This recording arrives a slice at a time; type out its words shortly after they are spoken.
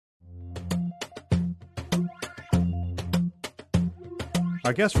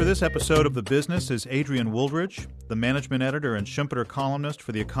Our guest for this episode of The Business is Adrian Wooldridge, the management editor and Schumpeter columnist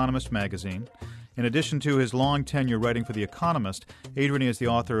for The Economist magazine. In addition to his long tenure writing for The Economist, Adrian is the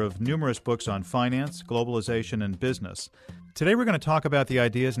author of numerous books on finance, globalization, and business. Today we're going to talk about the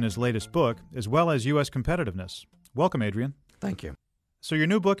ideas in his latest book, as well as U.S. competitiveness. Welcome, Adrian. Thank you. So your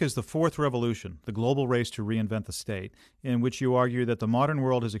new book is The Fourth Revolution, The Global Race to Reinvent the State, in which you argue that the modern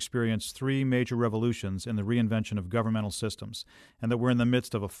world has experienced three major revolutions in the reinvention of governmental systems, and that we're in the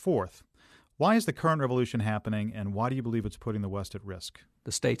midst of a fourth. Why is the current revolution happening, and why do you believe it's putting the West at risk?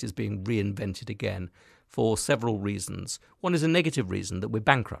 The state is being reinvented again for several reasons. One is a negative reason, that we're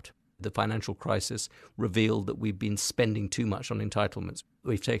bankrupt. The financial crisis revealed that we've been spending too much on entitlements.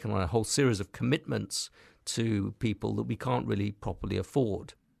 We've taken on a whole series of commitments to people that we can't really properly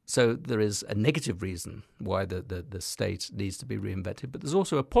afford. So there is a negative reason why the state needs to be reinvented, but there's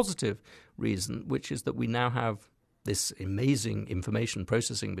also a positive reason, which is that we now have this amazing information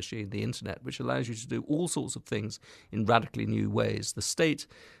processing machine, the internet, which allows you to do all sorts of things in radically new ways. The state,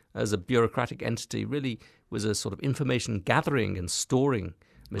 as a bureaucratic entity, really was a sort of information gathering and storing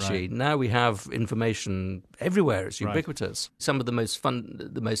machine. Right. Now we have information everywhere. It's ubiquitous. Right. Some of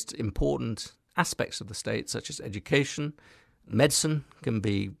the most important aspects of the state, such as education, medicine, can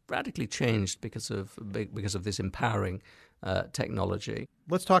be radically changed because of this empowering technology.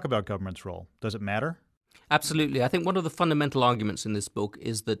 Let's talk about government's role. Does it matter? Absolutely. I think one of the fundamental arguments in this book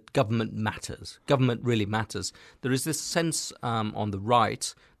is that government matters. Government really matters. There is this sense on the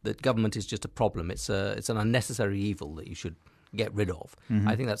right that government is just a problem. It's an unnecessary evil that you should get rid of. Mm-hmm.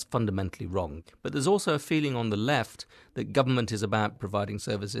 I think that's fundamentally wrong. But there's also a feeling on the left that government is about providing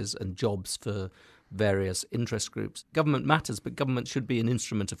services and jobs for various interest groups. Government matters, but government should be an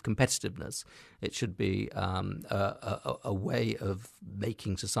instrument of competitiveness. It should be a way of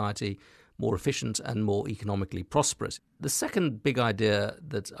making society more efficient and more economically prosperous. The second big idea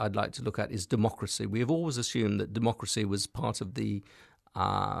that I'd like to look at is democracy. We have always assumed that democracy was part of the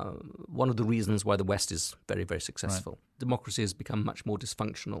one of the reasons why the West is very, very successful. Right. Democracy has become much more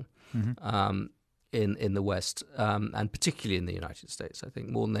dysfunctional in the West, and particularly in the United States, I think,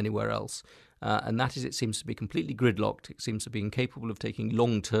 more than anywhere else. And that is, it seems to be completely gridlocked. It seems to be incapable of taking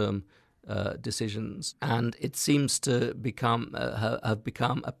long-term decisions, and it seems to have become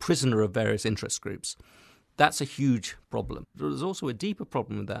a prisoner of various interest groups. That's a huge problem. There's also a deeper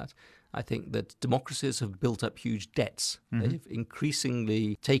problem with that. I think that democracies have built up huge debts. Mm-hmm. They've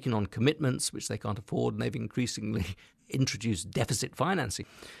increasingly taken on commitments which they can't afford, and they've increasingly introduced deficit financing.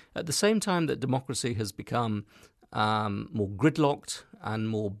 At the same time that democracy has become more gridlocked and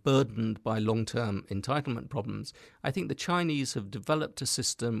more burdened by long-term entitlement problems, I think the Chinese have developed a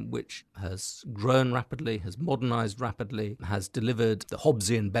system which has grown rapidly, has modernized rapidly, has delivered the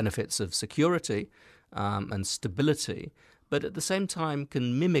Hobbesian benefits of security and stability, but at the same time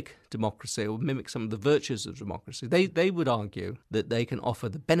can mimic democracy or mimic some of the virtues of democracy. They would argue that they can offer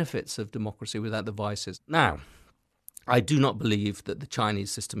the benefits of democracy without the vices. Now, I do not believe that the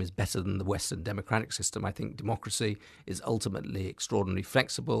Chinese system is better than the Western democratic system. I think democracy is ultimately extraordinarily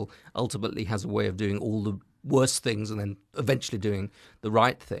flexible, ultimately has a way of doing all the worst things and then eventually doing the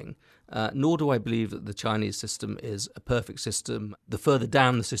right thing. Nor do I believe that the Chinese system is a perfect system. The further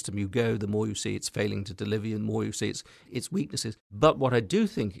down the system you go, the more you see it's failing to deliver, and the more you see its weaknesses. But what I do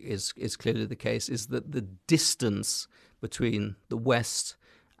think is clearly the case is that the distance between the West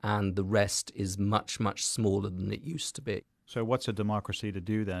and the rest is much, much smaller than it used to be. So what's a democracy to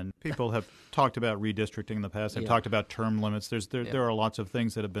do then? People have talked about redistricting in the past. They've talked about term limits. There are lots of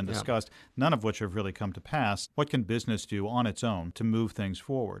things that have been discussed, none of which have really come to pass. What can business do on its own to move things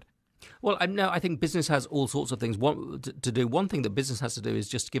forward? Well, I think business has all sorts of things to do. One thing that business has to do is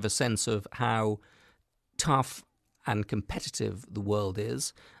just give a sense of how tough and competitive the world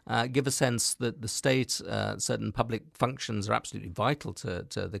is, give a sense that the state, certain public functions are absolutely vital to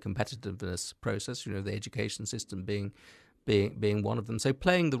the competitiveness process, the education system being one of them. So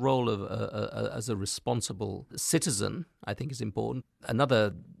playing the role of as a responsible citizen, I think, is important.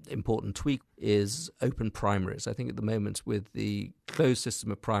 Another important tweak is open primaries. I think at the moment with the closed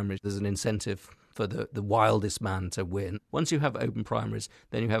system of primaries, there's an incentive for the wildest man to win. Once you have open primaries,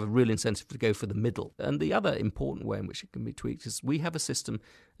 then you have a real incentive to go for the middle. And the other important way in which it can be tweaked is we have a system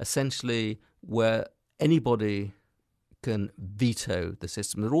essentially where anybody can veto the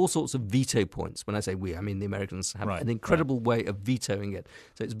system. There are all sorts of veto points. When I say we, I mean the Americans have an incredible way of vetoing it.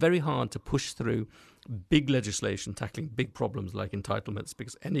 So it's very hard to push through big legislation tackling big problems like entitlements,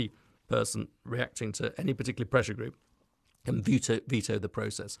 because any person reacting to any particular pressure group can veto the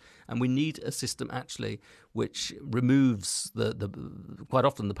process. And we need a system actually which removes quite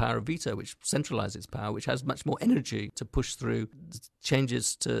often the power of veto, which centralizes power, which has much more energy to push through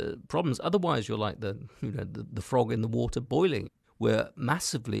changes to problems. Otherwise, you're like the frog in the water boiling. We're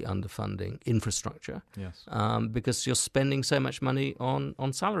massively underfunding infrastructure, yes, because you're spending so much money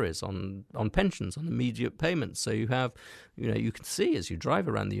on salaries, on pensions, on immediate payments. So you have, you can see as you drive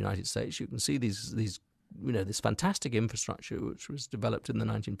around the United States, you can see these this fantastic infrastructure which was developed in the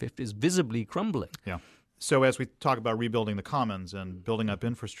 1950s visibly crumbling. Yeah. So as we talk about rebuilding the commons and building up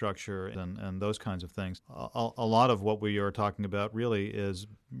infrastructure and those kinds of things, a lot of what we are talking about really is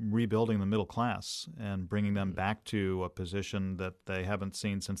rebuilding the middle class and bringing them back to a position that they haven't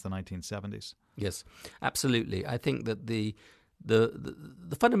seen since the 1970s. Yes, absolutely. I think that the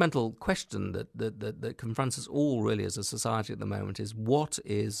fundamental question that confronts us all really as a society at the moment is, what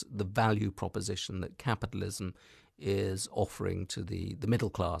is the value proposition that capitalism is offering to the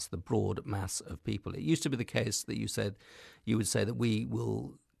middle class, the broad mass of people? It used to be the case that you would say that we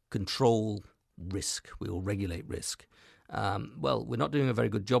will control risk, we will regulate risk. Well, we're not doing a very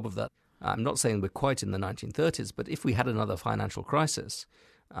good job of that. I'm not saying we're quite in the 1930s, but if we had another financial crisis,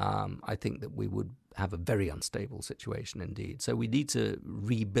 I think that we would have a very unstable situation indeed. So we need to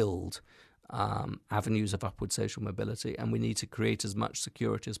rebuild avenues of upward social mobility, and we need to create as much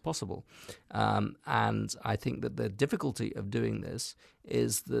security as possible. And I think that the difficulty of doing this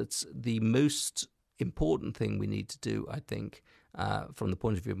is that the most important thing we need to do, I think, from the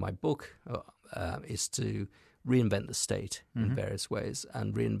point of view of my book, is to reinvent the state in various ways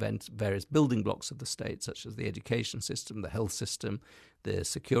and reinvent various building blocks of the state, such as the education system, the health system, the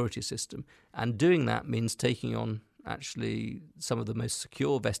security system. And doing that means taking on actually some of the most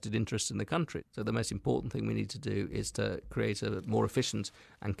secure vested interests in the country. So the most important thing we need to do is to create a more efficient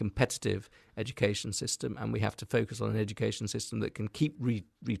and competitive education system, and we have to focus on an education system that can keep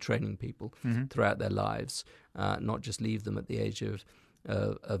retraining people throughout their lives, not just leave them at the age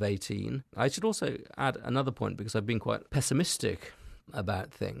of 18. I should also add another point, because I've been quite pessimistic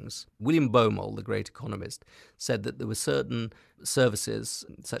about things. William Baumol, the great economist, said that there were certain services,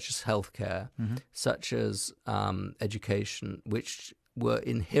 such as healthcare, such as education, which were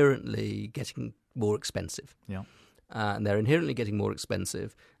inherently getting more expensive. Yeah. And they're inherently getting more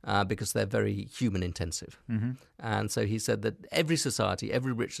expensive because they're very human intensive. And so he said that every society,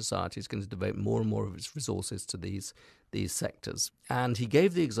 every rich society, is going to devote more and more of its resources to these sectors. And he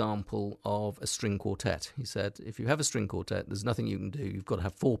gave the example of a string quartet. He said, if you have a string quartet, there's nothing you can do. You've got to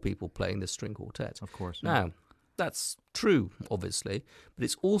have 4 people playing this string quartet. Of course. Now, that's true, obviously, but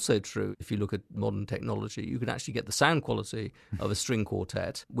it's also true if you look at modern technology. You can actually get the sound quality of a string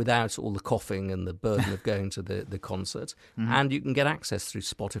quartet without all the coughing and the burden of going to the concert, and you can get access through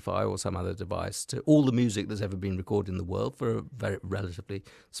Spotify or some other device to all the music that's ever been recorded in the world for a very relatively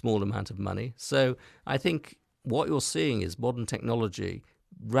small amount of money. So I think what you're seeing is modern technology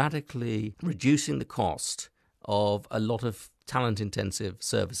radically reducing the cost of a lot of talent-intensive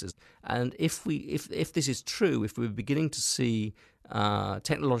services. And if this is true, if we're beginning to see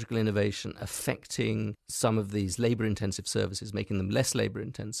technological innovation affecting some of these labour-intensive services, making them less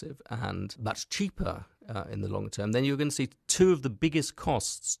labour-intensive and much cheaper in the long term, then you're going to see 2 of the biggest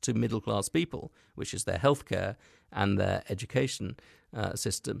costs to middle-class people, which is their healthcare and their education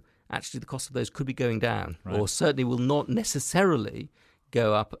system. Actually, the cost of those could be going down, or certainly will not necessarily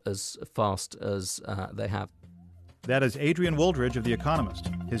go up as fast as they have. That is Adrian Wooldridge of The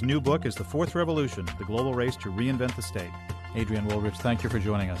Economist. His new book is The Fourth Revolution, The Global Race to Reinvent the State. Adrian Wooldridge, thank you for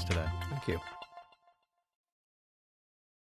joining us today. Thank you.